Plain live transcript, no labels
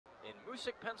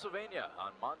Moosic, Pennsylvania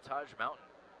on Montage Mountain.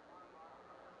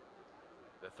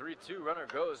 The 3-2 runner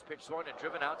goes, pitch swung and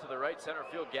driven out to the right center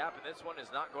field gap, and this one is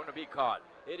not going to be caught.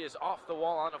 It is off the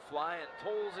wall on a fly, and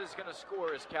Tolles is going to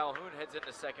score as Calhoun heads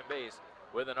into second base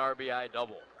with an RBI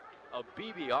double. A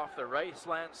BB off the right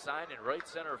slant side in right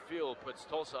center field puts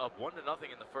Tulsa up 1-0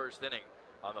 in the first inning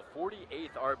on the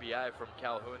 48th RBI from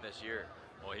Calhoun this year.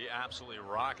 Well, he absolutely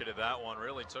rocketed that one,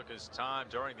 really took his time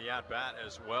during the at-bat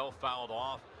as well, fouled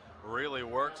off, really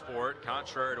worked for it,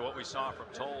 contrary to what we saw from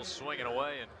Tolles swinging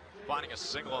away and finding a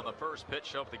single on the first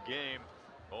pitch of the game.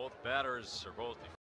 Both batters, or both